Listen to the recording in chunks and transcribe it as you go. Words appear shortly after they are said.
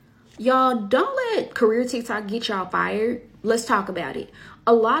Y'all, don't let career TikTok get y'all fired. Let's talk about it.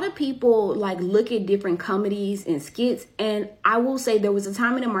 A lot of people like look at different comedies and skits, and I will say there was a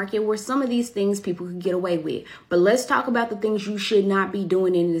time in the market where some of these things people could get away with. But let's talk about the things you should not be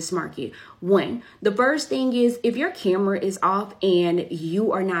doing in this market. One, the first thing is if your camera is off and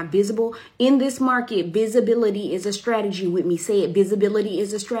you are not visible in this market, visibility is a strategy with me. Say it, visibility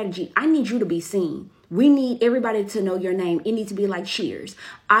is a strategy. I need you to be seen. We need everybody to know your name. It needs to be like Cheers.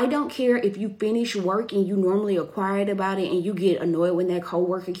 I don't care if you finish work and you normally are quiet about it and you get annoyed when that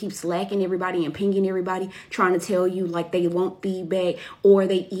coworker keeps slacking everybody and pinging everybody, trying to tell you like they want feedback, or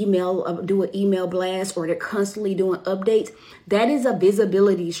they do an email blast, or they're constantly doing updates. That is a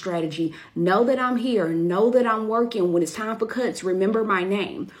visibility strategy. Know that I'm here. Know that I'm working. When it's time for cuts, remember my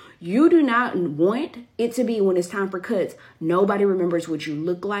name. You do not want it to be when it's time for cuts, nobody remembers what you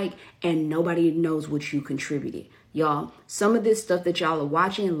look like and nobody knows what you contributed. Y'all, some of this stuff that y'all are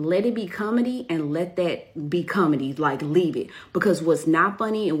watching, let it be comedy and let that be comedy. Like, leave it. Because what's not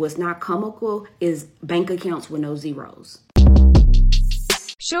funny and what's not comical is bank accounts with no zeros.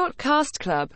 Short Cast Club.